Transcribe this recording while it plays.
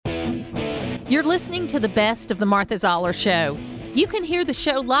You're listening to the best of the Martha Zoller Show. You can hear the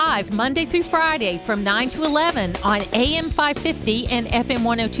show live Monday through Friday from 9 to 11 on AM 550 and FM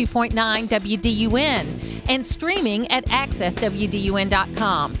 102.9 WDUN and streaming at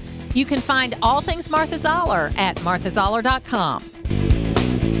accesswdun.com. You can find all things Martha Zoller at marthazoller.com.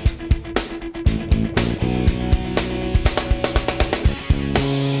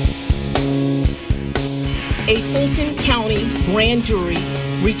 A Fulton County grand jury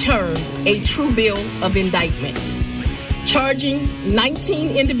returned a true bill of indictment, charging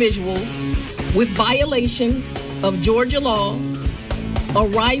 19 individuals with violations of Georgia law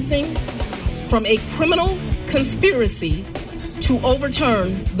arising from a criminal conspiracy to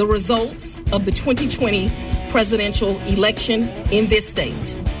overturn the results of the 2020 presidential election in this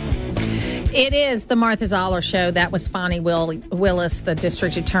state. It is the Martha Zoller Show. That was Fonnie Willis, the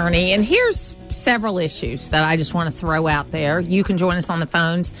district attorney. And here's several issues that I just want to throw out there. You can join us on the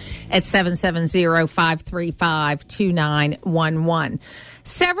phones at 770-535-2911.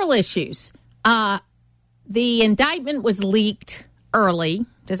 Several issues. The indictment was leaked early.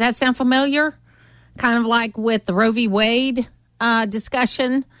 Does that sound familiar? Kind of like with the Roe v. Wade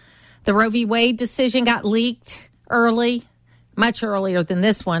discussion. The Roe v. Wade decision got leaked early, much earlier than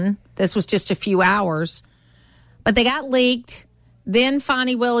this one. This was just a few hours. But they got leaked. Then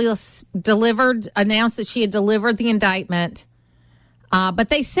Fonnie Willis announced that she had delivered the indictment. But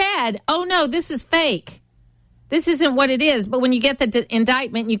they said, oh, no, this is fake. This isn't what it is. But when you get the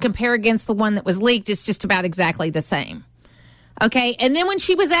indictment, you compare against the one that was leaked, it's just about exactly the same. Okay? And then when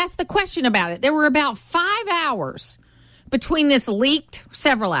she was asked the question about it, there were about 5 hours between this leaked,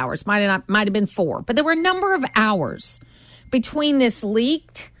 several hours, might have been 4, but there were a number of hours between this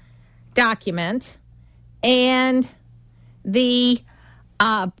leaked document and the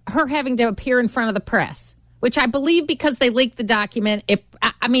her having to appear in front of the press, which I believe because they leaked the document,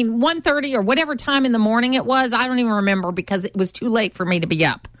 1:30 or whatever time in the morning it was, I don't even remember because it was too late for me to be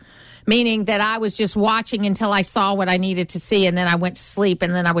up, meaning that I was just watching until I saw what I needed to see, and then I went to sleep,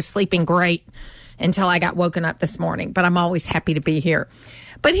 and then I was sleeping great until I got woken up this morning. But I'm always happy to be here.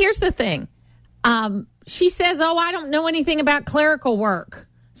 But here's the thing. She says, oh, I don't know anything about clerical work,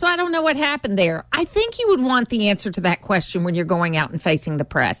 so I don't know what happened there. I think you would want the answer to that question when you're going out and facing the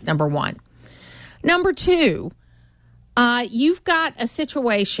press, number one. Number two, you've got a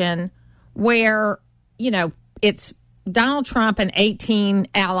situation where, it's Donald Trump and 18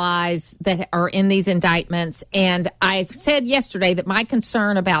 allies that are in these indictments. And I said yesterday that my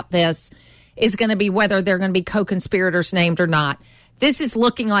concern about this is going to be whether they're going to be co-conspirators named or not. This is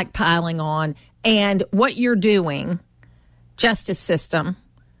looking like piling on. And what you're doing, justice system,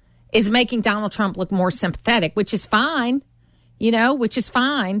 is making Donald Trump look more sympathetic, which is fine, which is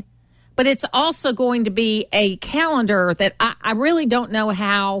fine. But it's also going to be a calendar that I really don't know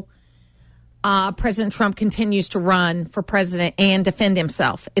how President Trump continues to run for president and defend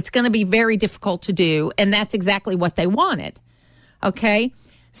himself. It's going to be very difficult to do, and that's exactly what they wanted. Okay?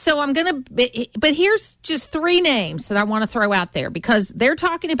 So but here's just 3 names that I want to throw out there because they're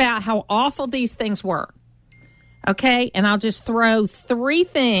talking about how awful these things were. Okay? And I'll just throw 3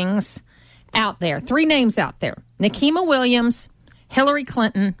 things out there, 3 names out there. Nikema Williams, Hillary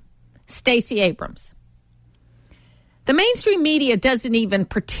Clinton, Stacey Abrams. The mainstream media doesn't even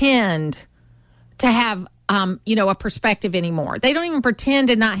pretend to have, a perspective anymore. They don't even pretend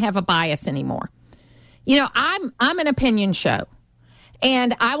to not have a bias anymore. I'm an opinion show.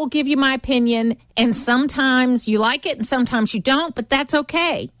 And I will give you my opinion, and sometimes you like it and sometimes you don't, but that's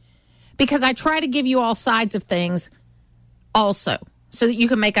okay. Because I try to give you all sides of things also, so that you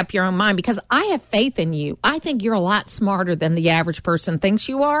can make up your own mind, because I have faith in you. I think you're a lot smarter than the average person thinks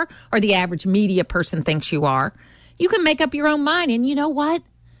you are, or the average media person thinks you are. You can make up your own mind, and you know what?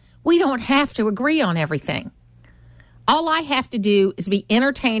 We don't have to agree on everything. All I have to do is be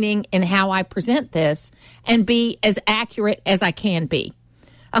entertaining in how I present this and be as accurate as I can be.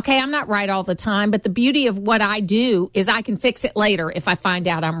 Okay, I'm not right all the time, but the beauty of what I do is I can fix it later if I find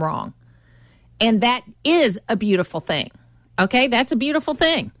out I'm wrong. And that is a beautiful thing. Okay, that's a beautiful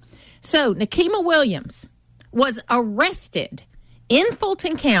thing. So Nikema Williams was arrested in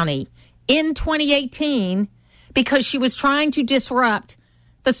Fulton County in 2018 because she was trying to disrupt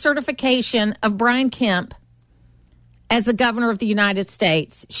the certification of Brian Kemp as the governor of the United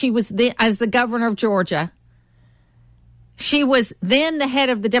States. She was as the governor of Georgia. She was then the head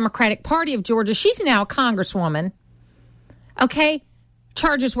of the Democratic Party of Georgia. She's now a congresswoman. Okay,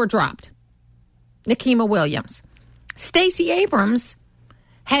 charges were dropped. Nikema Williams. Stacey Abrams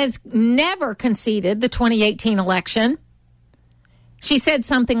has never conceded the 2018 election. She said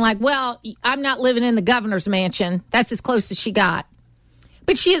something like, well, I'm not living in the governor's mansion. That's as close as she got.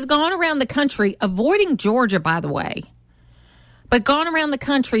 But she has gone around the country, avoiding Georgia, by the way, but gone around the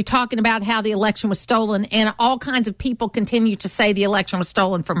country talking about how the election was stolen, and all kinds of people continue to say the election was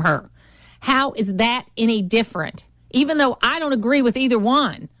stolen from her. How is that any different? Even though I don't agree with either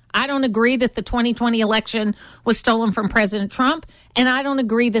one. I don't agree that the 2020 election was stolen from President Trump, and I don't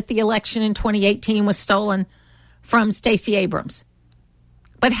agree that the election in 2018 was stolen from Stacey Abrams.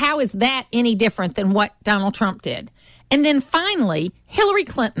 But how is that any different than what Donald Trump did? And then finally, Hillary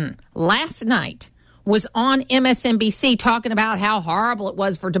Clinton last night was on MSNBC talking about how horrible it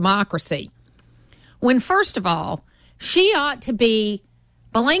was for democracy. When, first of all, she ought to be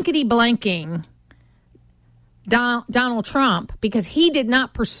blankety-blanking Donald Trump because he did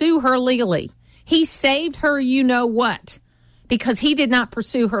not pursue her legally. He saved her you-know-what because he did not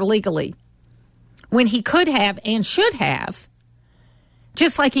pursue her legally when he could have and should have,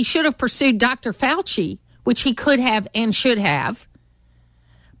 just like he should have pursued Dr. Fauci, which he could have and should have.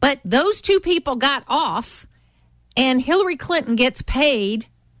 But those two people got off, and Hillary Clinton gets paid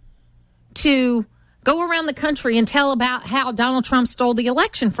to go around the country and tell about how Donald Trump stole the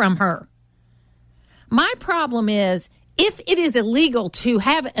election from her. My problem is, if it is illegal to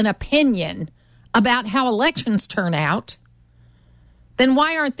have an opinion about how elections turn out, then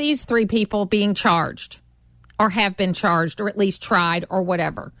why aren't these three people being charged or have been charged or at least tried or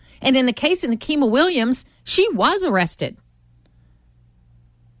whatever? And in the case of Nikema Williams, she was arrested,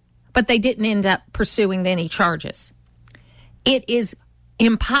 but they didn't end up pursuing any charges. It is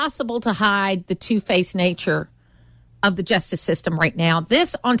impossible to hide the two-faced nature of the justice system right now.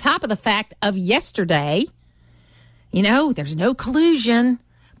 This on top of the fact of yesterday, there's no collusion,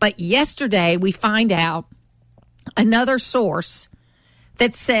 but yesterday we find out another source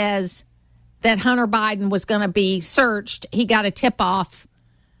that says that Hunter Biden was going to be searched. He got a tip-off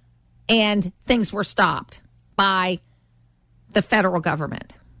and things were stopped by the federal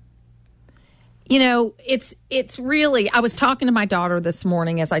government. It's really, I was talking to my daughter this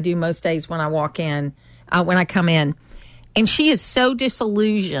morning, as I do most days when I walk in, when I come in, and she is so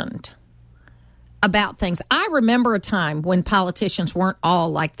disillusioned about things. I remember a time when politicians weren't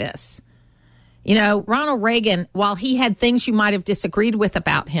all like this. Ronald Reagan, while he had things you might have disagreed with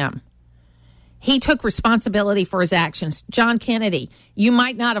about him, he took responsibility for his actions. John Kennedy, you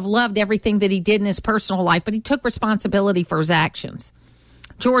might not have loved everything that he did in his personal life, but he took responsibility for his actions.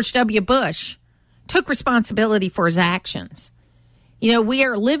 George W. Bush took responsibility for his actions. We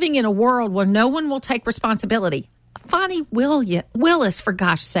are living in a world where no one will take responsibility. Fani Willis, for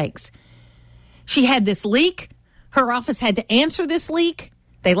gosh sakes. She had this leak. Her office had to answer this leak.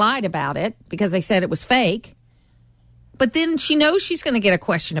 They lied about it because they said it was fake. But then she knows she's going to get a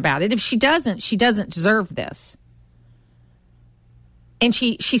question about it. If she doesn't deserve this. And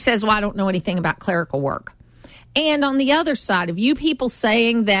she says, well, I don't know anything about clerical work. And on the other side of you people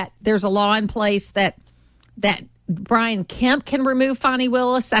saying that there's a law in place that Brian Kemp can remove Fani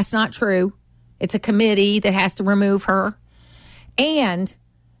Willis, that's not true. It's a committee that has to remove her. And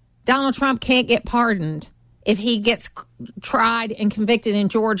Donald Trump can't get pardoned if he gets tried and convicted in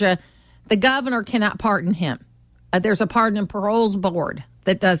Georgia. The governor cannot pardon him. There's a pardon and paroles board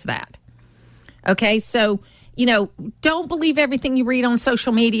that does that. Okay, so, don't believe everything you read on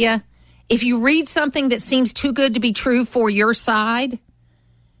social media. If you read something that seems too good to be true for your side,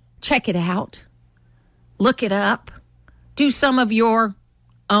 check it out. Look it up. Do some of your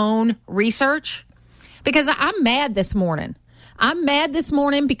own research. Because I'm mad this morning. I'm mad this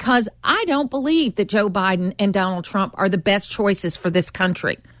morning because I don't believe that Joe Biden and Donald Trump are the best choices for this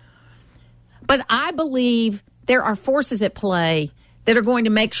country. But I believe there are forces at play that are going to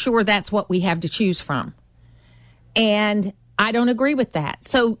make sure that's what we have to choose from. And I don't agree with that.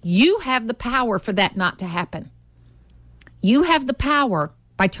 So you have the power for that not to happen. You have the power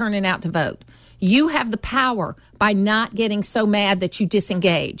by turning out to vote. You have the power by not getting so mad that you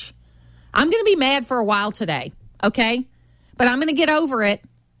disengage. I'm going to be mad for a while today, okay? But I'm going to get over it,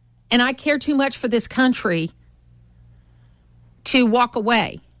 and I care too much for this country to walk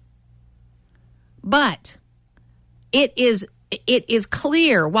away. But it is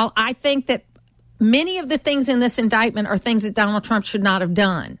clear, while I think that many of the things in this indictment are things that Donald Trump should not have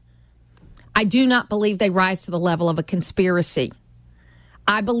done, I do not believe they rise to the level of a conspiracy.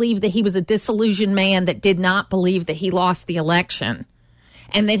 I believe that he was a disillusioned man that did not believe that he lost the election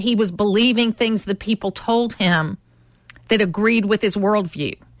and that he was believing things that people told him that agreed with his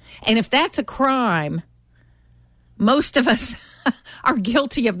worldview. And if that's a crime, most of us are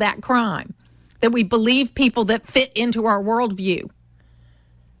guilty of that crime, that we believe people that fit into our worldview.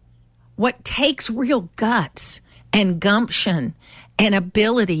 What takes real guts and gumption and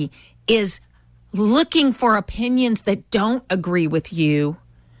ability is looking for opinions that don't agree with you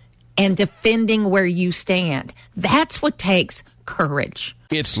and defending where you stand. That's what takes courage.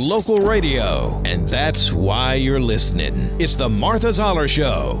 It's local radio, and that's why you're listening. It's the Martha Zoller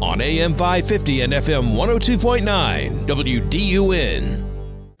Show on AM 550 and FM 102.9 WDUN.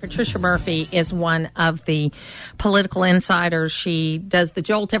 Patricia Murphy is one of the political insiders. She does the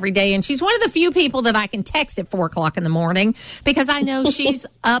Jolt every day, and she's one of the few people that I can text at 4 o'clock in the morning because I know she's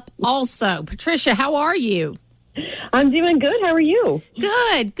up also. Patricia, how are you? I'm doing good. How are you?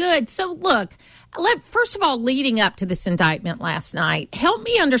 Good. So look, first of all, leading up to this indictment last night, help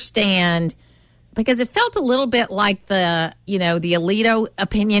me understand, because it felt a little bit like the Alito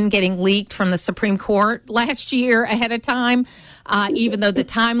opinion getting leaked from the Supreme Court last year ahead of time. Even though the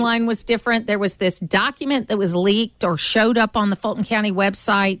timeline was different, there was this document that was leaked or showed up on the Fulton County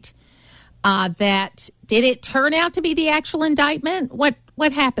website. Did it turn out to be the actual indictment?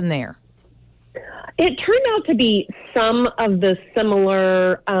 What happened there? It turned out to be some of the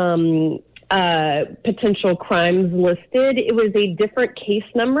similar potential crimes listed. It was a different case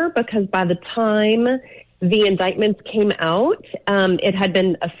number because by the time the indictments came out, it had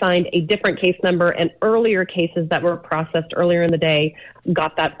been assigned a different case number, and earlier cases that were processed earlier in the day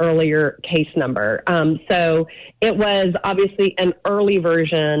got that earlier case number. So it was obviously an early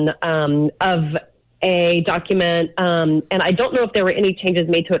version of a document, and I don't know if there were any changes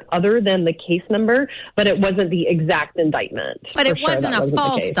made to it other than the case number, but it wasn't the exact indictment. But it wasn't a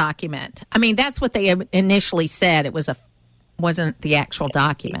false document. I mean, that's what they initially said. It wasn't the actual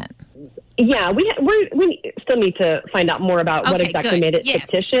document. Yeah, we still need to find out more about what exactly made it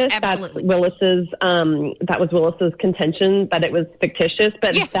fictitious. Absolutely. That was Willis's contention that it was fictitious,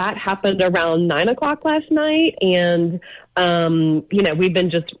 but that happened around 9 o'clock last night, and we've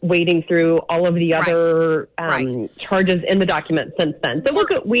been just wading through all of the other charges in the document since then.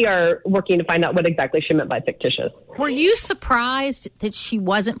 So we are working to find out what exactly she meant by fictitious. Were you surprised that she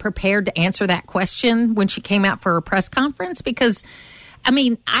wasn't prepared to answer that question when she came out for her press conference? Because I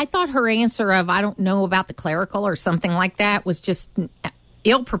mean, I thought her answer of, I don't know about the clerical or something like that was just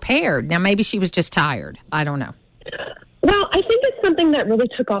ill-prepared. Now, maybe she was just tired. I don't know. Well, I think it's something that really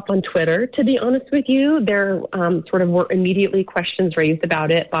took off on Twitter, to be honest with you. There sort of were immediately questions raised about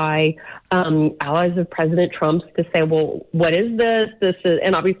it by allies of President Trump's to say, well, what is this?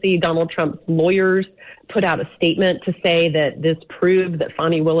 And obviously Donald Trump's lawyers put out a statement to say that this proved that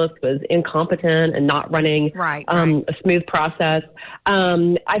Fani Willis was incompetent and not running a smooth process.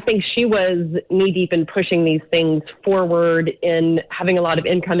 I think she was knee-deep in pushing these things forward in having a lot of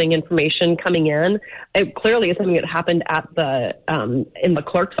incoming information coming in. It clearly is something that happened at in the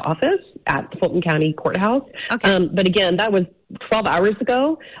clerk's office at the Fulton County Courthouse. Okay. But again, that was 12 hours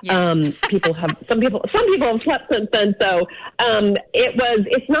ago. Yes. Some people have slept since then. So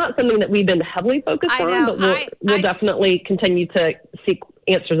it's not something that we've been heavily focused on, but we'll definitely continue to seek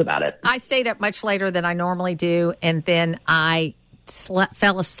answers about it. I stayed up much later than I normally do, and then I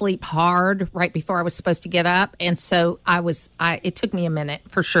fell asleep hard right before I was supposed to get up, and so it took me a minute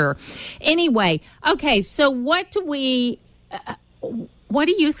for sure. Anyway, okay, so what do you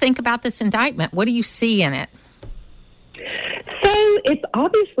think about this indictment? What do you see in it? So it's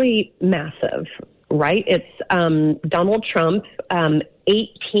obviously massive, right? It's Donald Trump,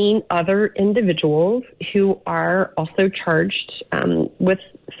 18 other individuals who are also charged with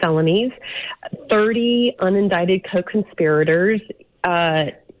felonies, 30 unindicted co-conspirators.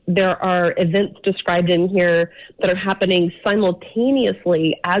 There are events described in here that are happening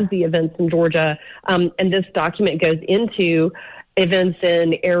simultaneously as the events in Georgia, and this document goes into events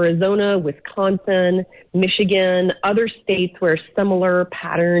in Arizona, Wisconsin, Michigan, other states where similar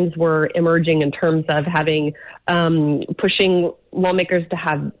patterns were emerging in terms of having pushing lawmakers to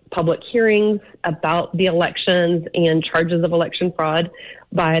have public hearings about the elections and charges of election fraud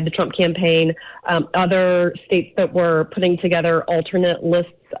by the Trump campaign. Other states that were putting together alternate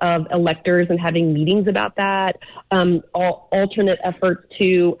lists of electors and having meetings about that, alternate efforts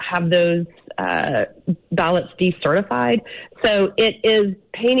to have those ballots decertified. So it is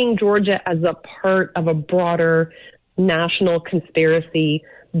painting Georgia as a part of a broader national conspiracy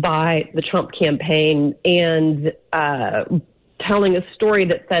by the Trump campaign and telling a story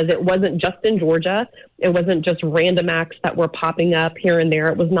that says it wasn't just in Georgia. It wasn't just random acts that were popping up here and there.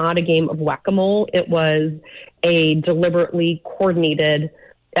 It was not a game of whack-a-mole. It was a deliberately coordinated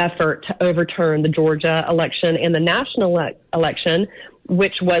effort to overturn the Georgia election and the national election,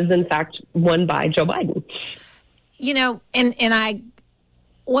 which was in fact won by Joe Biden. You know,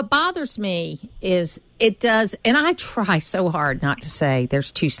 what bothers me is it does, and I try so hard not to say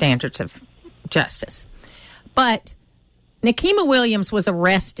there's two standards of justice, but Nikema Williams was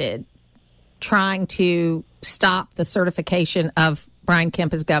arrested trying to stop the certification of Brian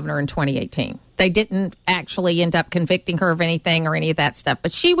Kemp as governor in 2018. They didn't actually end up convicting her of anything or any of that stuff,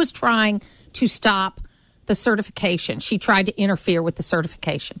 but she was trying to stop the certification. She tried to interfere with the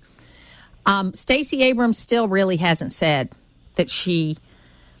certification. Stacey Abrams still really hasn't said that she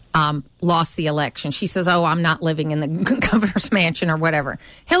lost the election. She says, I'm not living in the governor's mansion or whatever.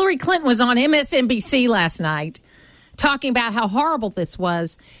 Hillary Clinton was on MSNBC last night talking about how horrible this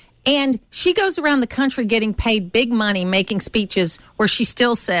was. And she goes around the country getting paid big money, making speeches where she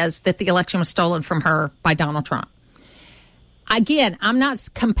still says that the election was stolen from her by Donald Trump. Again, I'm not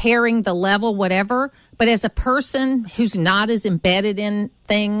comparing the level, whatever, but as a person who's not as embedded in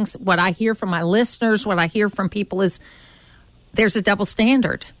things, what I hear from my listeners, what I hear from people is there's a double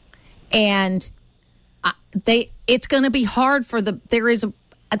standard. And it's going to be hard for the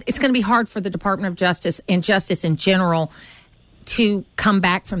Department of Justice and justice in general to come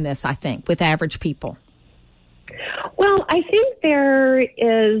back from this, I think, with average people. Well, I think there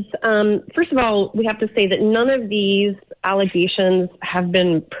is, first of all, we have to say that none of these allegations have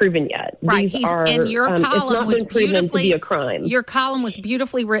been proven yet. Right. And your column was proven to be a crime. Your column was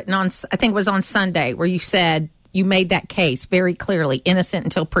beautifully written on, I think it was on Sunday, where you said you made that case very clearly, innocent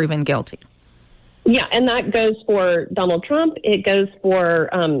until proven guilty. Yeah, and that goes for Donald Trump. It goes for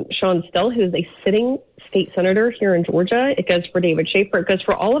Sean Still, who's a sitting state senator here in Georgia. It goes for David Schaefer. It goes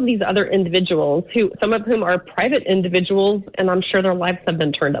for all of these other individuals, some of whom are private individuals, and I'm sure their lives have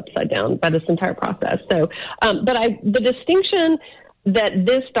been turned upside down by this entire process. So, the distinction that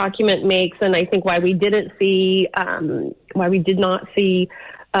this document makes, and I think why we did not see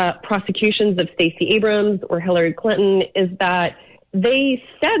prosecutions of Stacey Abrams or Hillary Clinton, is that they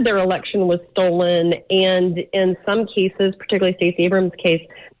said their election was stolen, and in some cases, particularly Stacey Abrams' case,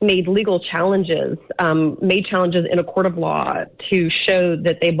 made legal challenges, made challenges in a court of law to show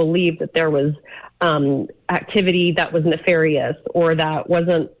that they believed that there was activity that was nefarious or that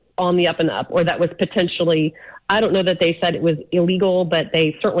wasn't on the up and up or that was potentially, I don't know that they said it was illegal, but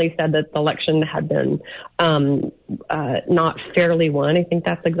they certainly said that the election had been not fairly won. I think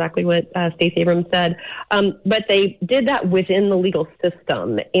that's exactly what Stacey Abrams said. But they did that within the legal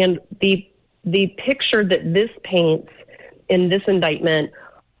system. And the picture that this paints in this indictment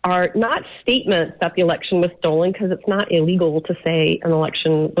are not statements that the election was stolen, because it's not illegal to say an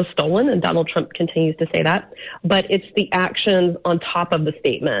election was stolen, and Donald Trump continues to say that, but it's the actions on top of the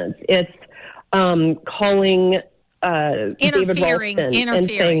statements. It's calling David Ralston and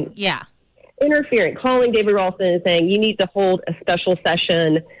saying, interfering, calling David Ralston and saying you need to hold a special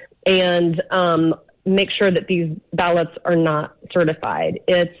session and make sure that these ballots are not certified.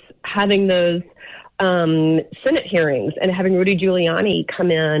 It's having those Senate hearings and having Rudy Giuliani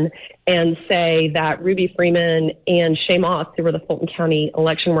come in and say that Ruby Freeman and Shay Moss, who were the Fulton County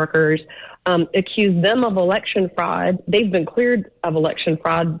election workers, accused them of election fraud. They've been cleared of election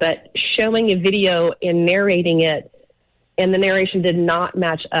fraud, but showing a video and narrating it, and the narration did not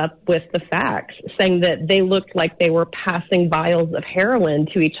match up with the facts, saying that they looked like they were passing vials of heroin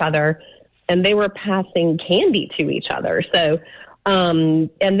to each other and they were passing candy to each other. So, and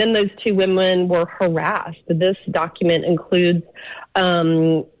then those two women were harassed. This document includes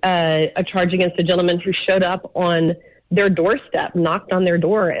a charge against a gentleman who showed up on their doorstep, knocked on their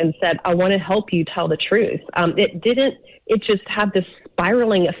door and said, I want to help you tell the truth. It just had this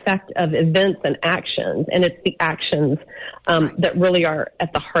spiraling effect of events and actions, and it's the actions that really are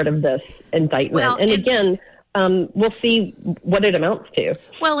at the heart of this indictment. Well, and again, we'll see what it amounts to.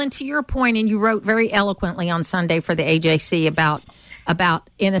 Well, and to your point, and you wrote very eloquently on Sunday for the AJC about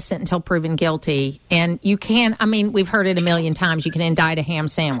innocent until proven guilty. And you can, I mean, we've heard it a million times, you can indict a ham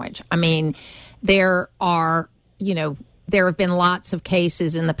sandwich. I mean, there have been lots of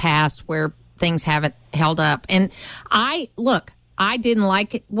cases in the past where things haven't held up. And I didn't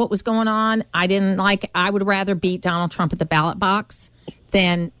like what was going on. I would rather beat Donald Trump at the ballot box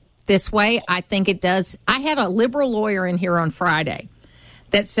than this way. I think it does. I had a liberal lawyer in here on Friday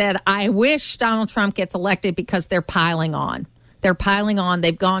that said, I wish Donald Trump gets elected because they're piling on. They're piling on.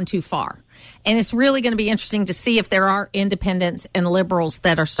 They've gone too far. And it's really going to be interesting to see if there are independents and liberals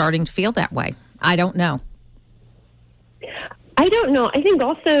that are starting to feel that way. I don't know. I don't know. I think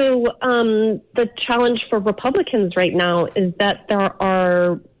also the challenge for Republicans right now is that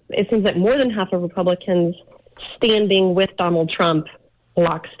it seems like more than half of Republicans standing with Donald Trump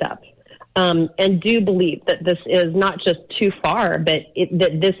lockstep. and do believe that this is not just too far, but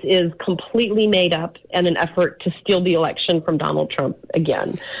that this is completely made up and an effort to steal the election from Donald Trump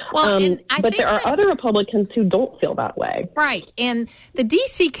again. Well, but there are other Republicans who don't feel that way. Right. And the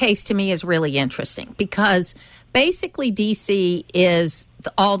D.C. case to me is really interesting because basically D.C. is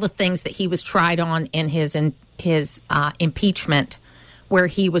all the things that he was tried on in his impeachment, where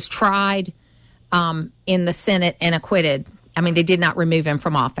he was tried in the Senate and acquitted. I mean, they did not remove him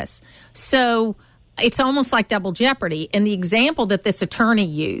from office. So it's almost like double jeopardy. And the example that this attorney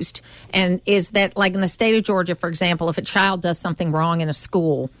used is that, like in the state of Georgia, for example, if a child does something wrong in a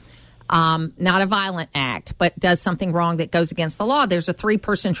school, not a violent act, but does something wrong that goes against the law, there's a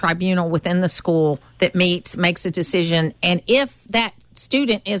 3-person tribunal within the school that makes a decision. And if that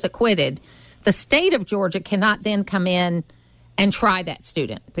student is acquitted, the state of Georgia cannot then come in and try that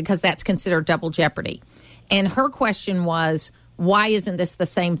student because that's considered double jeopardy. And her question was, why isn't this the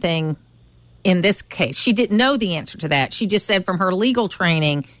same thing in this case? She didn't know the answer to that. She just said from her legal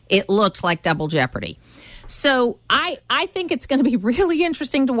training, it looked like double jeopardy. So I think it's going to be really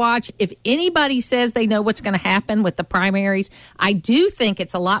interesting to watch. If anybody says they know what's going to happen with the primaries, I do think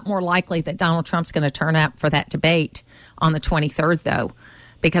it's a lot more likely that Donald Trump's going to turn up for that debate on the 23rd, though,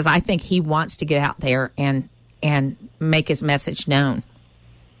 because I think he wants to get out there and make his message known.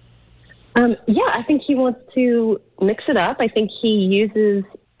 I think he wants to mix it up. I think he uses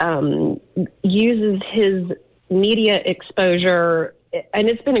his media exposure, and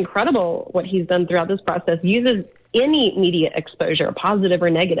it's been incredible what he's done throughout this process, uses any media exposure, positive or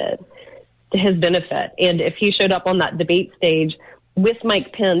negative, to his benefit. And if he showed up on that debate stage with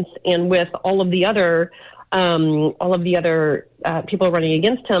Mike Pence and with all of the other people running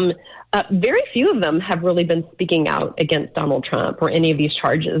against him, very few of them have really been speaking out against Donald Trump or any of these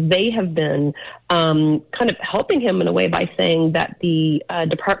charges. They have been kind of helping him in a way by saying that the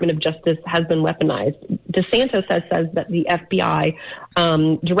Department of Justice has been weaponized. DeSantis says that the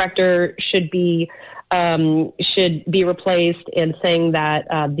FBI director should be replaced, and saying that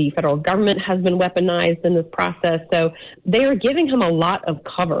the federal government has been weaponized in this process. So they are giving him a lot of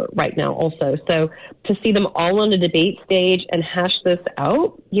cover right now also. So to see them all on a debate stage and hash this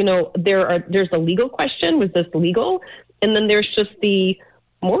out, there's a legal question. Was this legal? And then there's just the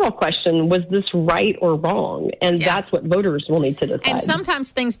moral question. Was this right or wrong? And that's what voters will need to decide. And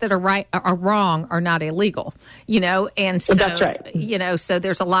sometimes things that are right or wrong are not illegal, and so, that's right. So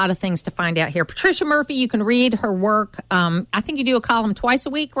there's a lot of things to find out here. Patricia Murphy, you can read her work. I think you do a column twice a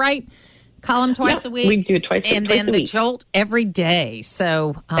week, right? Column twice a week. We do twice a week. And then the Jolt every day.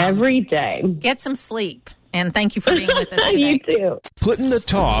 So every day. Get some sleep. And thank you for being with us today. You too. Putting the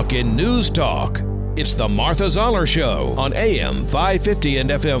talk in news talk. It's the Martha Zoller Show on AM 550 and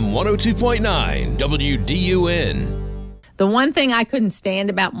FM 102.9 WDUN. The one thing I couldn't stand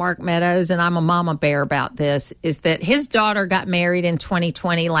about Mark Meadows, and I'm a mama bear about this, is that his daughter got married in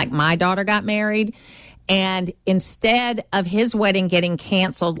 2020 like my daughter got married. And instead of his wedding getting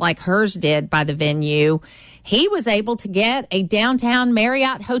canceled like hers did by the venue, he was able to get a downtown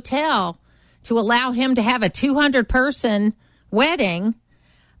Marriott hotel to allow him to have a 200-person wedding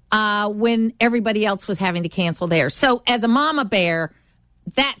when everybody else was having to cancel theirs. So as a mama bear,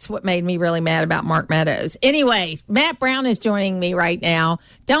 that's what made me really mad about Mark Meadows. Anyway, Matt Brown is joining me right now.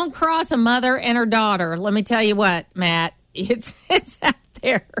 Don't cross a mother and her daughter. Let me tell you what, Matt, it's out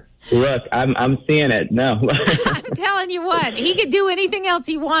there. Look, I'm seeing it. No. I'm telling you what, he could do anything else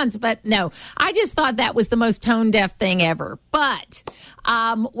he wants, but no. I just thought that was the most tone-deaf thing ever. But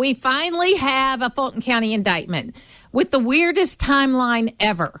we finally have a Fulton County indictment with the weirdest timeline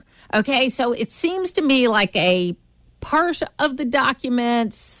ever. Okay, so it seems to me like a part of the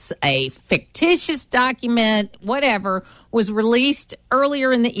documents, a fictitious document, whatever, was released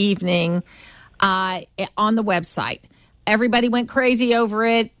earlier in the evening on the website. Everybody went crazy over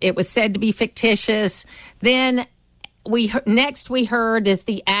it. It was said to be fictitious. Then we heard is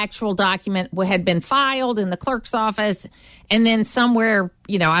the actual document had been filed in the clerk's office. And then somewhere,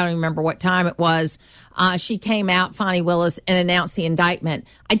 I don't remember what time it was, she came out, Fonnie Willis, and announced the indictment.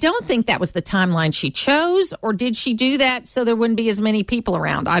 I don't think that was the timeline she chose, or did she do that so there wouldn't be as many people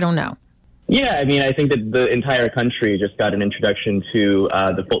around? I don't know. Yeah, I mean, I think that the entire country just got an introduction to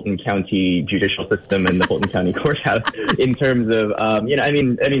the Fulton County judicial system and the Fulton County courthouse in terms of, I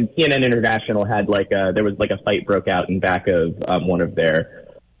mean, CNN International had there was a fight broke out in back of one of their,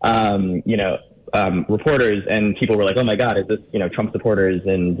 reporters, and people were like, oh my God, is this, Trump supporters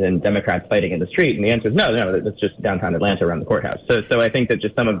and Democrats fighting in the street? And the answer is no, it's just downtown Atlanta around the courthouse. So I think that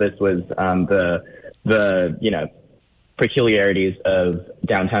just some of this was the peculiarities of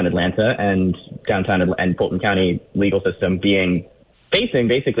downtown Atlanta and Fulton County legal system being facing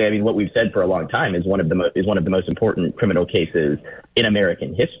basically, I mean, what we've said for a long time is one of the most important criminal cases in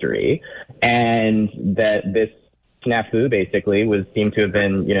American history, and that this snafu basically seemed to have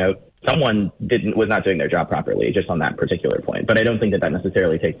been, someone was not doing their job properly just on that particular point. But I don't think that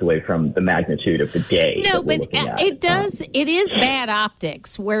necessarily takes away from the magnitude of the day. No, but it does. It is bad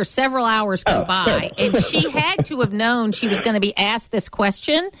optics where several hours go by, and she had to have known she was going to be asked this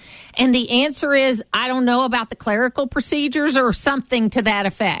question, and the answer is, I don't know about the clerical procedures or something to that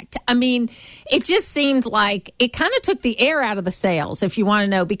effect. I mean, it just seemed like it kind of took the air out of the sails, if you want to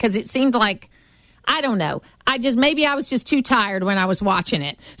know, because it seemed like, I don't know. Maybe I was just too tired when I was watching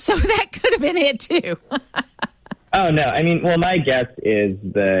it. So that could have been it too. Oh, no. I mean, well, my guess is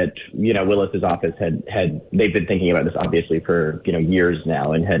that, Willis's office they've been thinking about this obviously for, years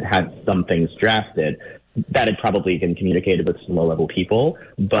now and had some things drafted. That had probably been communicated with some low-level people,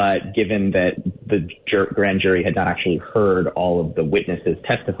 but given that the grand jury had not actually heard all of the witnesses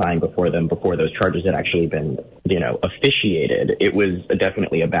testifying before them, before those charges had actually been, officiated, it was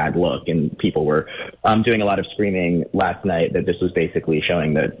definitely a bad look, and people were doing a lot of screaming last night that this was basically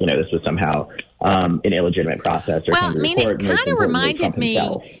showing that, this was somehow an illegitimate process. Or well, I mean, it kind of reminded me.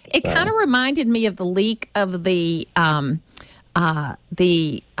 It kind of reminded me of the leak of the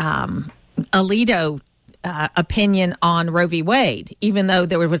Alito opinion on Roe v. Wade, even though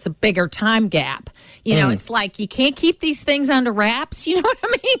there was a bigger time gap. It's like you can't keep these things under wraps. You know what I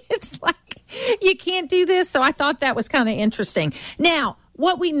mean? It's like you can't do this. So I thought that was kind of interesting. Now,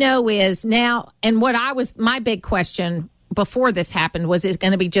 what we know is now, and my big question before this happened was, is it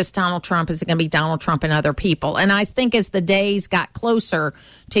going to be just Donald Trump? Is it going to be Donald Trump and other people? And I think as the days got closer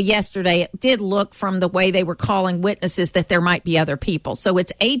to yesterday, it did look from the way they were calling witnesses that there might be other people. So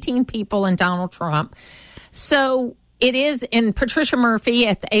it's 18 people and Donald Trump. So it is, and Patricia Murphy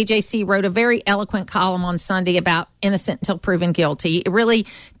at the AJC wrote a very eloquent column on Sunday about innocent until proven guilty. It really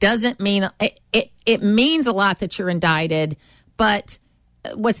doesn't mean, it means a lot that you're indicted, but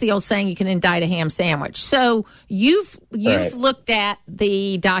what's the old saying? You can indict a ham sandwich. So you've right. Looked at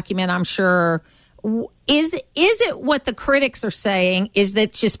the document, I'm sure. Is it what the critics are saying, is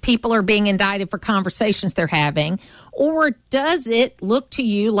that just people are being indicted for conversations they're having, or does it look to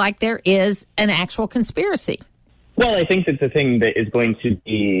you like there is an actual conspiracy? Well, I think that the thing that is going to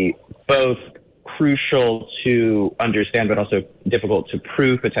be both crucial to understand but also difficult to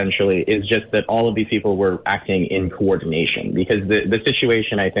prove potentially is just that all of these people were acting in coordination, because the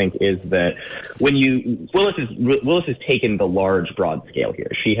situation, I think, is that when Willis has taken the large broad scale here.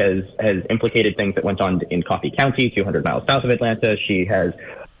 She has implicated things that went on in Coffee County, 200 miles south of Atlanta. She has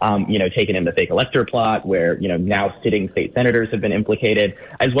taken in the fake elector plot where, now sitting state senators have been implicated,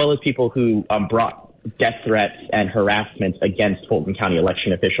 as well as people who brought death threats and harassment against Fulton County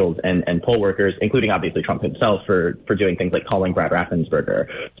election officials and poll workers, including obviously Trump himself for doing things like calling Brad Raffensperger.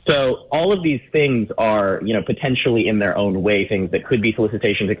 So all of these things are, potentially in their own way, things that could be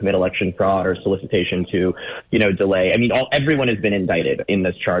solicitation to commit election fraud or solicitation to, delay. I mean, everyone has been indicted in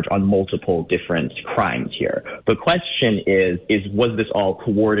this charge on multiple different crimes here. The question is was this all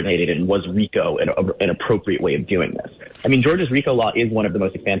coordinated, and was RICO an appropriate way of doing this? I mean, Georgia's RICO law is one of the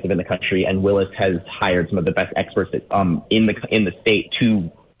most expansive in the country, and Willis has hired some of the best experts in the state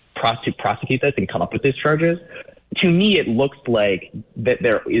to prosecute this and come up with these charges. To me, it looks like that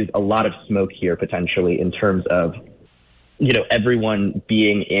there is a lot of smoke here potentially in terms of, everyone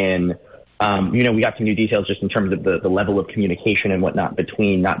being in. We got some new details just in terms of the level of communication and whatnot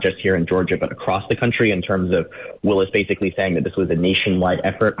between not just here in Georgia, but across the country, in terms of Willis basically saying that this was a nationwide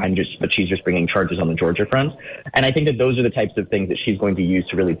effort. But she's just bringing charges on the Georgia front. And I think that those are the types of things that she's going to use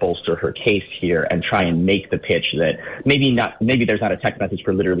to really bolster her case here and try and make the pitch that maybe there's not a text message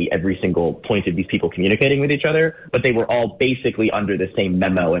for literally every single point of these people communicating with each other, but they were all basically under the same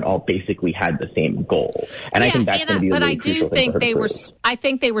memo and all basically had the same goal. And I think that's going to be a really crucial thing for her to prove. I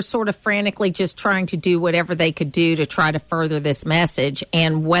think they were sort of frantic, just trying to do whatever they could do to try to further this message,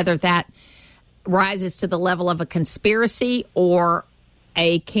 and whether that rises to the level of a conspiracy or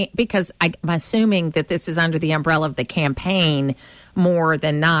because I'm assuming that this is under the umbrella of the campaign more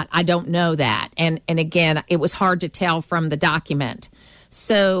than not. I don't know that. And again, it was hard to tell from the document.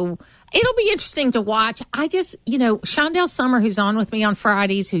 So it'll be interesting to watch. I just, Shondell Summer, who's on with me on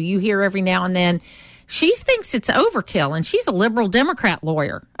Fridays, who you hear every now and then, she thinks it's overkill, and she's a liberal Democrat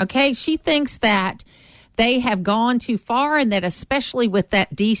lawyer, okay? She thinks that they have gone too far, and that especially with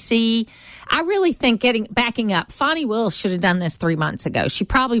that D.C., I really think backing up, Fonnie Willis should have done this 3 months ago. She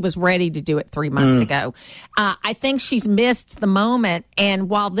probably was ready to do it 3 months ago. I think she's missed the moment, and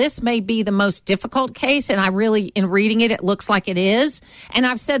while this may be the most difficult case, and I really, in reading it, it looks like it is, and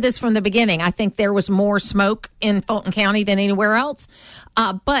I've said this from the beginning, I think there was more smoke in Fulton County than anywhere else,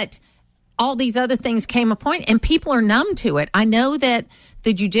 but all these other things came a point, and people are numb to it. I know that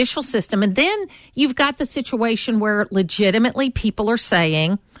the judicial system, and then you've got the situation where legitimately people are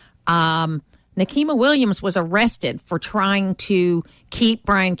saying Nikema Williams was arrested for trying to keep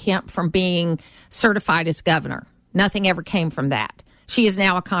Brian Kemp from being certified as governor. Nothing ever came from that. She is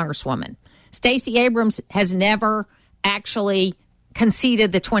now a congresswoman. Stacey Abrams has never actually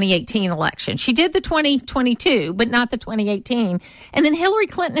conceded the 2018 election. She did the 2022, but not the 2018. And then Hillary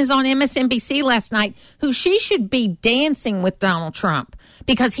Clinton is on MSNBC last night, who she should be dancing with Donald Trump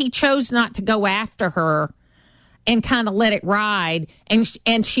because he chose not to go after her and kind of let it ride.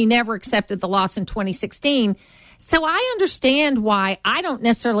 And she never accepted the loss in 2016. So I understand why I don't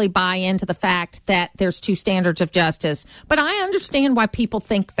necessarily buy into the fact that there's two standards of justice, but I understand why people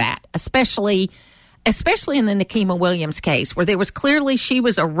think that, especially in the Nikema Williams case, where there was clearly she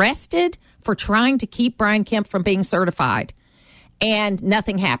was arrested for trying to keep Brian Kemp from being certified, and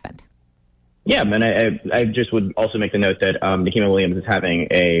nothing happened. Yeah, and I just would also make the note that Nikema Williams is having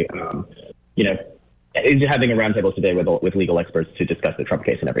is having a roundtable today with legal experts to discuss the Trump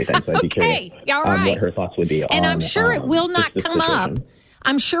case and everything. So I'd be curious what her thoughts would be. And I'm sure it will not come up.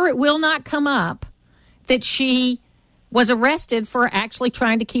 I'm sure it will not come up that she was arrested for actually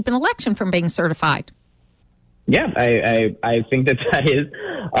trying to keep an election from being certified. Yeah, I think that is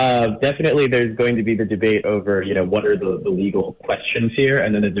definitely there's going to be the debate over, what are the legal questions here,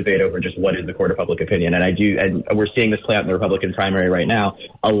 and then the debate over just what is the court of public opinion. And we're seeing this play out in the Republican primary right now.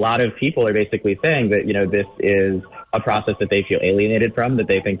 A lot of people are basically saying that, this is a process that they feel alienated from, that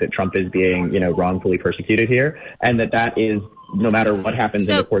they think that Trump is being, wrongfully persecuted here, and that is, no matter what happens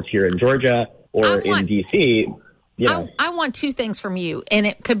in the courts here in Georgia or in D.C., I want two things from you, and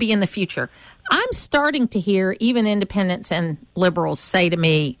it could be in the future. I'm starting to hear even independents and liberals say to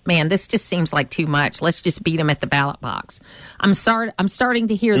me, man, this just seems like too much. Let's just beat them at the ballot box. I'm starting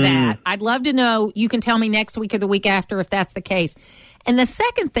to hear that. I'd love to know. You can tell me next week or the week after if that's the case. And the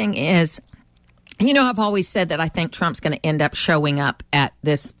second thing is, I've always said that I think Trump's going to end up showing up at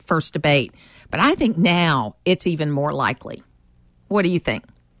this first debate. But I think now it's even more likely. What do you think?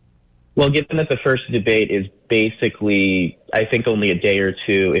 Well, given that the first debate is basically, I think, only a day or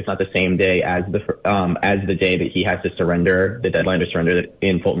two, if not the same day as the day that he has to surrender, the deadline to surrender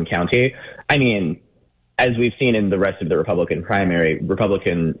in Fulton County. I mean, as we've seen in the rest of the Republican primary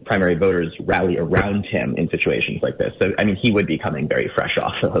voters rally around him in situations like this. So, I mean, he would be coming very fresh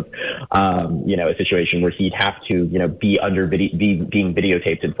off of, a situation where he'd have to, be being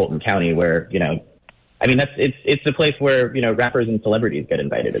videotaped in Fulton County, where, I mean, it's a place where, rappers and celebrities get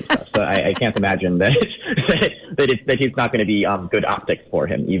invited and stuff. So I can't imagine that he's not going to be good optics for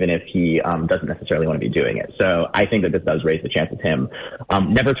him, even if he doesn't necessarily want to be doing it. So I think that this does raise the chance of him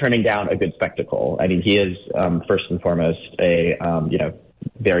never turning down a good spectacle. I mean, he is first and foremost a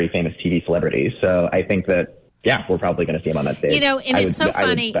very famous TV celebrity. So I think that, yeah, we're probably going to see him on that stage. And it's so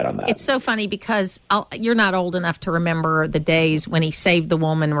funny. It's so funny because you're not old enough to remember the days when he saved the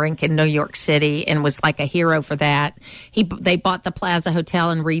Woolman Rink in New York City and was like a hero for that. They bought the Plaza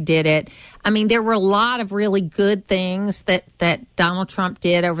Hotel and redid it. I mean, there were a lot of really good things that Donald Trump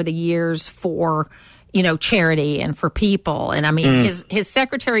did over the years for charity and for people. And I mean, his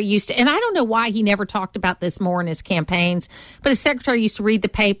secretary used to, and I don't know why he never talked about this more in his campaigns, but his secretary used to read the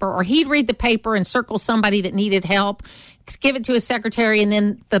paper, or he'd read the paper and circle somebody that needed help, give it to his secretary, and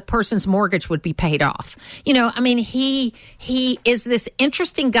then the person's mortgage would be paid off. I mean, he is this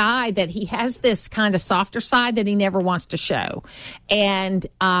interesting guy that he has this kind of softer side that he never wants to show. And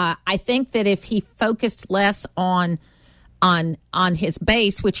I think that if he focused less on his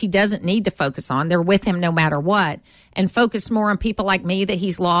base, which he doesn't need to focus on. They're with him no matter what. And focus more on people like me that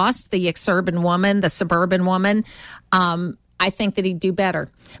he's lost, the exurban woman, the suburban woman. I think that he'd do better.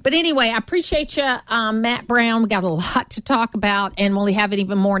 But anyway, I appreciate you, Matt Brown. We got a lot to talk about, and we'll have it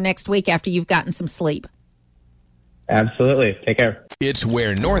even more next week after you've gotten some sleep. Absolutely. Take care. It's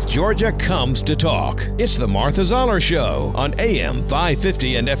where North Georgia comes to talk. It's the Martha Zoller Show on AM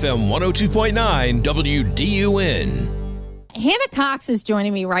 550 and FM 102.9 WDUN. Hannah Cox is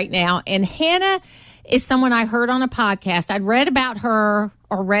joining me right now, and Hannah is someone I heard on a podcast. I'd read about her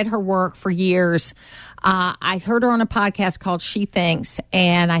or read her work for years. I heard her on a podcast called She Thinks,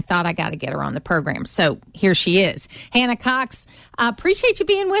 and I thought I got to get her on the program. So here she is. Hannah Cox, appreciate you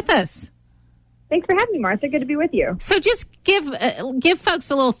being with us. Thanks for having me, Martha. Good to be with you. So just give folks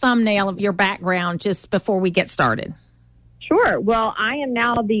a little thumbnail of your background just before we get started. Sure. Well, I am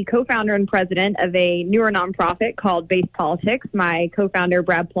now the co-founder and president of a newer nonprofit called Base Politics. My co-founder,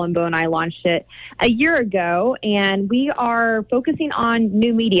 Brad Palumbo, and I launched it a year ago, and we are focusing on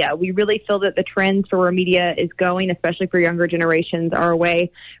new media. We really feel that the trends for where media is going, especially for younger generations, are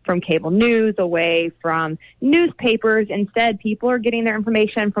away from cable news, away from newspapers. Instead, people are getting their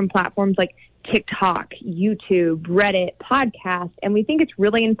information from platforms like TikTok, YouTube, Reddit, podcasts, and we think it's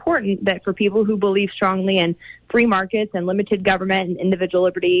really important that for people who believe strongly in free markets and limited government and individual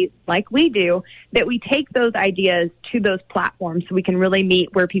liberty like we do, that we take those ideas to those platforms so we can really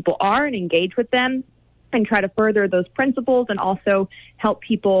meet where people are and engage with them and try to further those principles and also help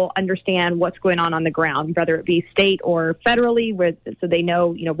people understand what's going on the ground, whether it be state or federally, so they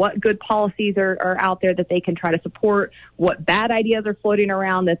know, what good policies are out there that they can try to support, what bad ideas are floating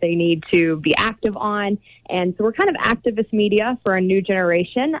around that they need to be active on. And so we're kind of activist media for a new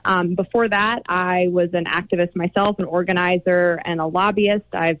generation. Before that, I was an activist myself, an organizer and a lobbyist.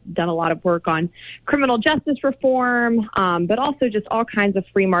 I've done a lot of work on criminal justice reform, but also just all kinds of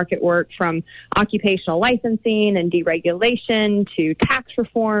free market work, from occupational licensing and deregulation to tax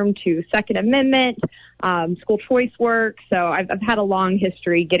reform to Second Amendment, school choice work. So I've had a long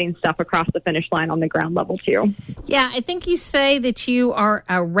history getting stuff across the finish line on the ground level too. Yeah, I think you say that you are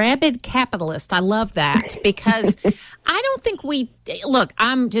a rabid capitalist. I love that because I don't think look,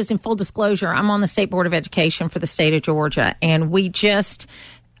 I'm just in full disclosure, I'm on the State Board of Education for the state of Georgia, and we just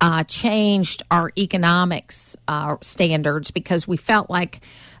changed our economics standards because we felt like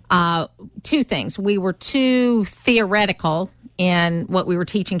two things. We were too theoretical in what we were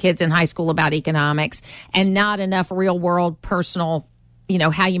teaching kids in high school about economics and not enough real world personal,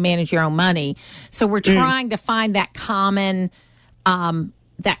 how you manage your own money. So we're trying to find that common,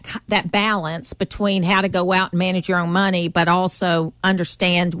 that balance between how to go out and manage your own money, but also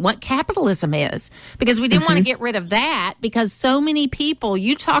understand what capitalism is, because we didn't want to get rid of that because so many people,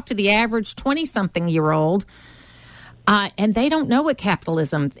 you talk to the average 20-something-year-old, and they don't know what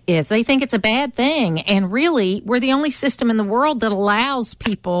capitalism is. They think it's a bad thing. And really, we're the only system in the world that allows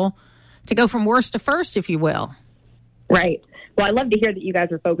people to go from worst to first, if you will. Right. Well, I love to hear that you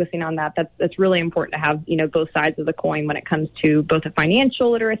guys are focusing on that. That's really important to have, both sides of the coin when it comes to both the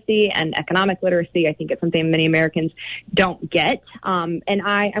financial literacy and economic literacy. I think it's something many Americans don't get. And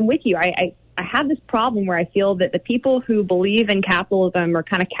I'm with you. I have this problem where I feel that the people who believe in capitalism are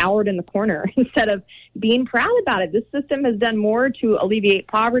kind of cowered in the corner instead of being proud about it. This system has done more to alleviate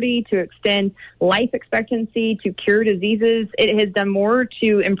poverty, to extend life expectancy, to cure diseases. It has done more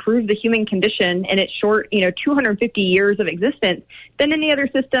to improve the human condition in its short, 250 years of existence than any other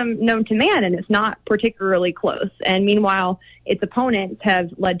system known to man, and it's not particularly close. And meanwhile, its opponents have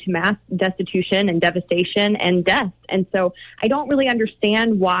led to mass destitution and devastation and death. And so I don't really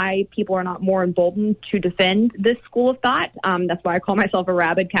understand why people are not more emboldened to defend this school of thought. That's why I call myself a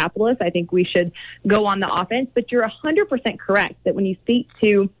rabid capitalist. I think we should go on the offense. But you're 100% correct that when you speak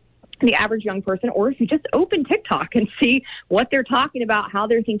to the average young person, or if you just open TikTok and see what they're talking about, how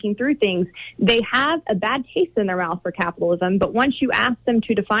they're thinking through things, they have a bad taste in their mouth for capitalism. But once you ask them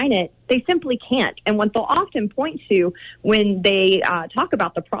to define it, they simply can't. And what they'll often point to when they talk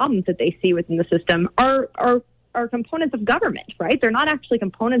about the problems that they see within the system are components of government, right? They're not actually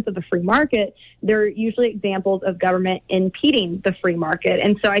components of the free market. They're usually examples of government impeding the free market.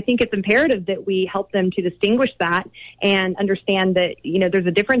 And so I think it's imperative that we help them to distinguish that and understand that, there's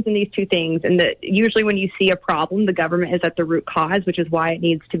a difference in these two things, and that usually when you see a problem, the government is at the root cause, which is why it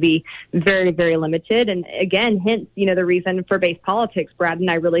needs to be very, very limited. And again, hence, the reason for Base Politics, Brad and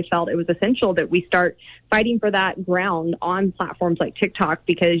I really felt it was essential that we start fighting for that ground on platforms like TikTok,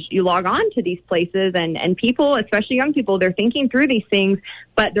 because you log on to these places and people, especially young people, they're thinking through these things,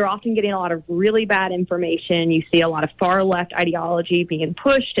 but they're often getting a lot of really bad information. You see a lot of far left ideology being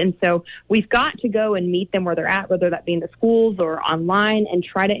pushed. And so we've got to go and meet them where they're at, whether that be in the schools or online, and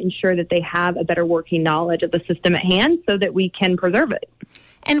try to ensure that they have a better working knowledge of the system at hand so that we can preserve it.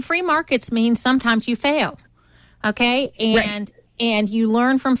 And free markets mean sometimes you fail. Okay. And you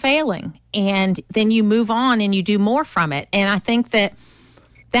learn from failing, and then you move on and you do more from it. And I think that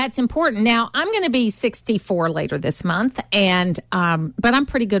that's important. Now, I'm going to be 64 later this month, and but I'm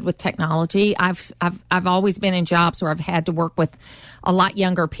pretty good with technology. I've always been in jobs where I've had to work with a lot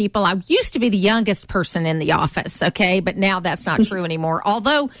younger people. I used to be the youngest person in the office, okay, but now that's not true anymore.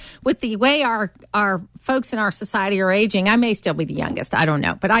 Although with the way our folks in our society are aging, I may still be the youngest. I don't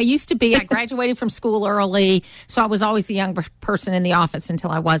know. But I used to be. I graduated from school early, so I was always the younger person in the office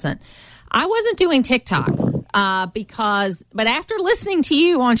until I wasn't. I wasn't doing TikTok but after listening to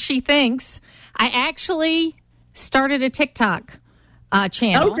you on She Thinks, I actually started a TikTok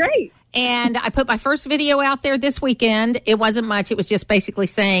channel. Oh, great. And I put my first video out there this weekend. It wasn't much. It was just basically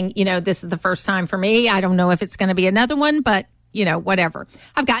saying, this is the first time for me. I don't know if it's going to be another one, but, whatever.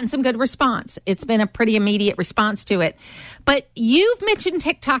 I've gotten some good response. It's been a pretty immediate response to it. But you've mentioned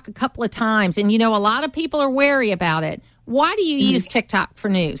TikTok a couple of times, and, a lot of people are wary about it. Why do you use TikTok for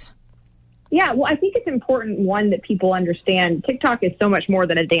news? Yeah, well, I think it's important, one, that people understand TikTok is so much more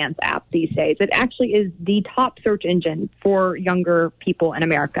than a dance app these days. It actually is the top search engine for younger people in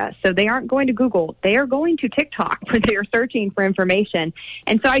America. So they aren't going to Google. They are going to TikTok where they are searching for information.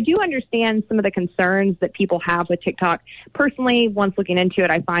 And so I do understand some of the concerns that people have with TikTok. Personally, once looking into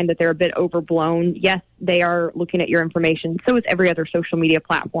it, I find that they're a bit overblown. Yes, they are looking at your information. So is every other social media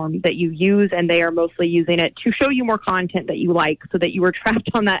platform that you use, and they are mostly using it to show you more content that you like so that you are trapped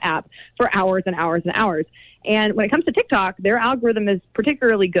on that app for hours and hours and hours. And when it comes to TikTok, their algorithm is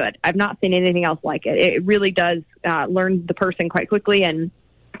particularly good. I've not seen anything else like it. It really does learn the person quite quickly and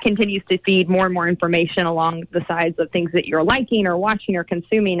continues to feed more and more information along the sides of things that you're liking or watching or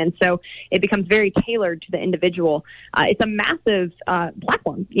consuming. And so it becomes very tailored to the individual. It's a massive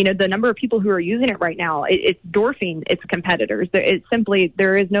platform. The number of people who are using it right now, it's dwarfing its competitors.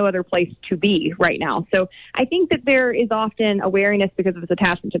 There is no other place to be right now. So I think that there is often awareness because of its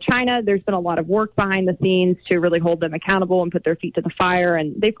attachment to China. There's been a lot of work behind the scenes to really hold them accountable and put their feet to the fire.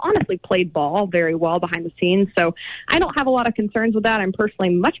 And they've honestly played ball very well behind the scenes. So I don't have a lot of concerns with that. I'm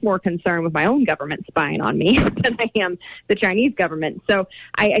personally much more concerned with my own government spying on me than I am the Chinese government. So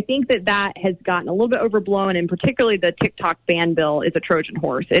I think that has gotten a little bit overblown, and particularly the TikTok ban bill is a Trojan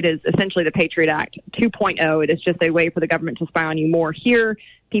horse. It is essentially the Patriot Act 2.0. It is just a way for the government to spy on you more here.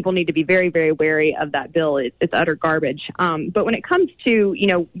 People need to be very, very wary of that bill. It's utter garbage. But when it comes to,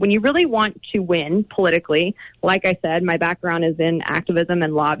 when you really want to win politically, like I said, my background is in activism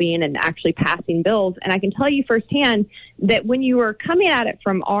and lobbying and actually passing bills. And I can tell you firsthand that when you are coming at it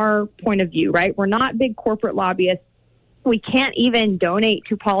from our point of view, right, we're not big corporate lobbyists. We can't even donate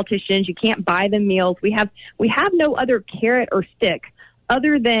to politicians. You can't buy them meals. We have no other carrot or stick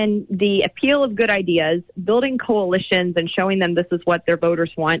other than the appeal of good ideas, building coalitions and showing them this is what their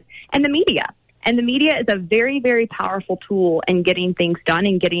voters want, and the media. And the media is a very, very powerful tool in getting things done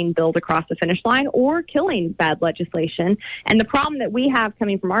and getting bills across the finish line or killing bad legislation. And the problem that we have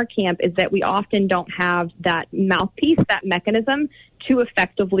coming from our camp is that we often don't have that mouthpiece, that mechanism to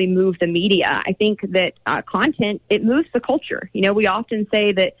effectively move the media. I think that content, it moves the culture. We often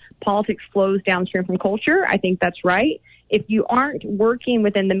say that politics flows downstream from culture. I think that's right. If you aren't working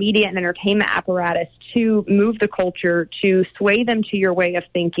within the media and entertainment apparatus to move the culture, to sway them to your way of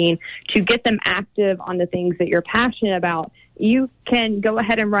thinking, to get them active on the things that you're passionate about, you can go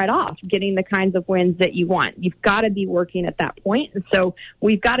ahead and write off getting the kinds of wins that you want. You've got to be working at that point. And so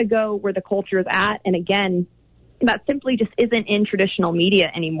we've got to go where the culture is at. And again, that simply just isn't in traditional media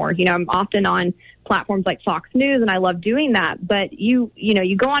anymore. I'm often on platforms like Fox News, and I love doing that. But you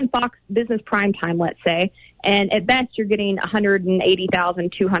go on Fox Business Primetime, let's say, and at best you're getting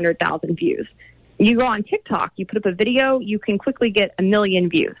 180,000, 200,000 views. You go on TikTok, you put up a video, you can quickly get 1 million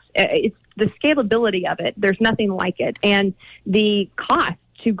views. It's the scalability of it. There's nothing like it. And the cost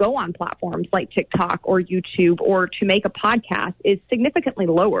to go on platforms like TikTok or YouTube or to make a podcast is significantly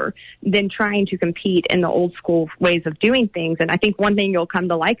lower than trying to compete in the old school ways of doing things. And I think one thing you'll come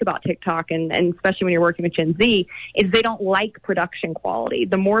to like about TikTok, and especially when you're working with Gen Z, is they don't like production quality.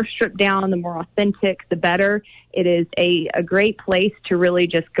 The more stripped down, the more authentic, the better. It is a great place to really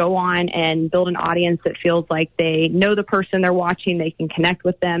just go on and build an audience that feels like they know the person they're watching, they can connect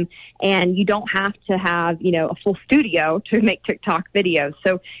with them, and you don't have to have, a full studio to make TikTok videos.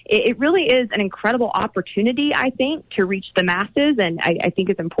 So it really is an incredible opportunity, I think, to reach the masses, and I think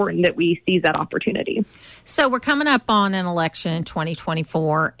it's important that we seize that opportunity. So we're coming up on an election in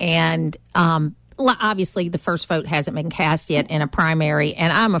 2024, and obviously the first vote hasn't been cast yet in a primary,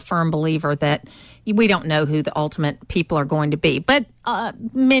 and I'm a firm believer that we don't know who the ultimate people are going to be. But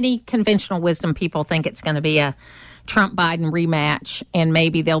many conventional wisdom people think it's going to be a Trump-Biden rematch, and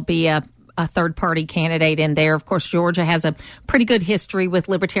maybe there'll be a third-party candidate in there. Of course, Georgia has a pretty good history with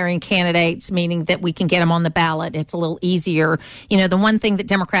Libertarian candidates, meaning that we can get them on the ballot. It's a little easier. The one thing that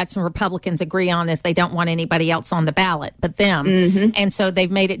Democrats and Republicans agree on is they don't want anybody else on the ballot but them. Mm-hmm. And so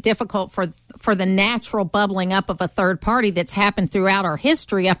they've made it difficult for the natural bubbling up of a third party that's happened throughout our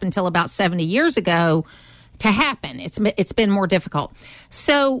history up until about 70 years ago to happen. It's been more difficult.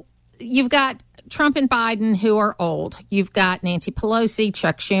 So you've got Trump and Biden, who are old. You've got Nancy Pelosi,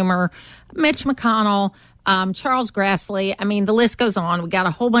 Chuck Schumer, Mitch McConnell. Charles Grassley. I mean, the list goes on. We got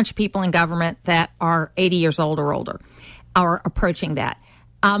a whole bunch of people in government that are 80 years old or older, or approaching that.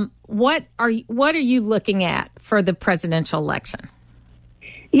 What are you looking at for the presidential election?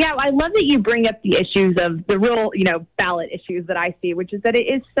 Yeah, I love that you bring up the issues of the real, ballot issues that I see, which is that it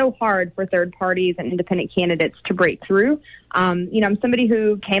is so hard for third parties and independent candidates to break through. I'm somebody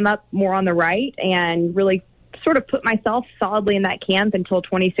who came up more on the right and really sort of put myself solidly in that camp until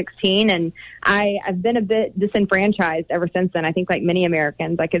 2016. And I've been a bit disenfranchised ever since then. I think like many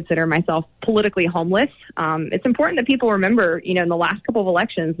Americans, I consider myself politically homeless. It's important that people remember, in the last couple of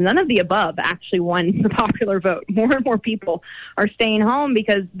elections, none of the above actually won the popular vote. More and more people are staying home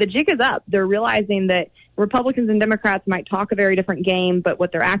because the jig is up. They're realizing that Republicans and Democrats might talk a very different game, but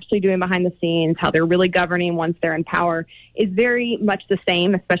what they're actually doing behind the scenes, how they're really governing once they're in power, is very much the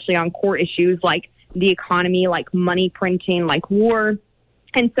same, especially on core issues like the economy, like money printing, like war.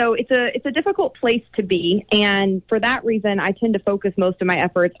 And so it's a difficult place to be. And for that reason, I tend to focus most of my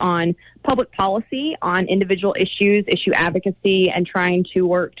efforts on public policy, on individual issues, issue advocacy, and trying to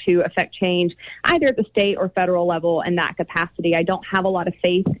work to affect change either at the state or federal level in that capacity. I don't have a lot of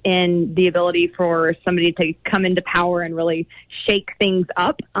faith in the ability for somebody to come into power and really shake things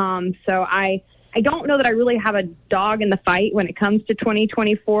up. So I don't know that I really have a dog in the fight when it comes to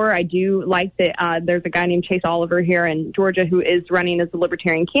 2024. I do like that there's a guy named Chase Oliver here in Georgia who is running as a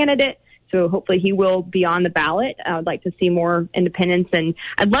Libertarian candidate. So hopefully he will be on the ballot. I would like to see more independence, and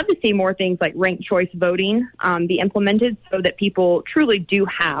I'd love to see more things like ranked choice voting be implemented so that people truly do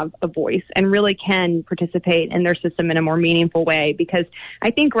have a voice and really can participate in their system in a more meaningful way. Because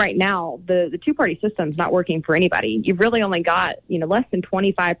I think right now the two-party system is not working for anybody. You've really only got, less than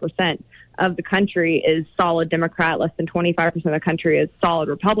 25% of the country is solid Democrat, less than 25% of the country is solid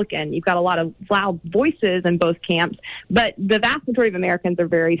Republican. You've got a lot of loud voices in both camps, but the vast majority of Americans are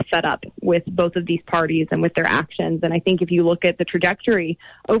very fed up with both of these parties and with their actions. And I think if you look at the trajectory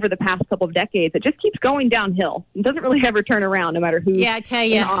over the past couple of decades, it just keeps going downhill. It doesn't really ever turn around, no matter who's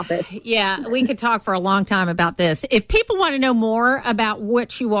in office. Yeah, we could talk for a long time about this. If people want to know more about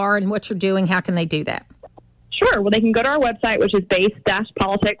what you are and what you're doing, how can they do that? Sure. Well, they can go to our website, which is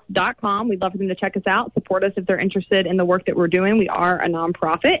base-politics.com. We'd love for them to check us out, support us if they're interested in the work that we're doing. We are a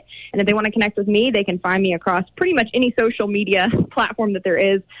nonprofit. And if they want to connect with me, they can find me across pretty much any social media platform that there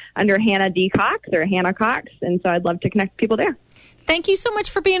is under Hannah D. Cox or Hannah Cox. And so I'd love to connect with people there. Thank you so much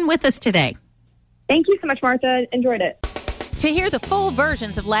for being with us today. Thank you so much, Martha. Enjoyed it. To hear the full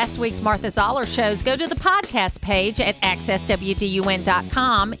versions of last week's Martha Zoller shows, go to the podcast page at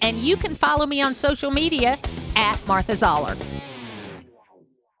accesswdun.com, and you can follow me on social media at Martha Zoller.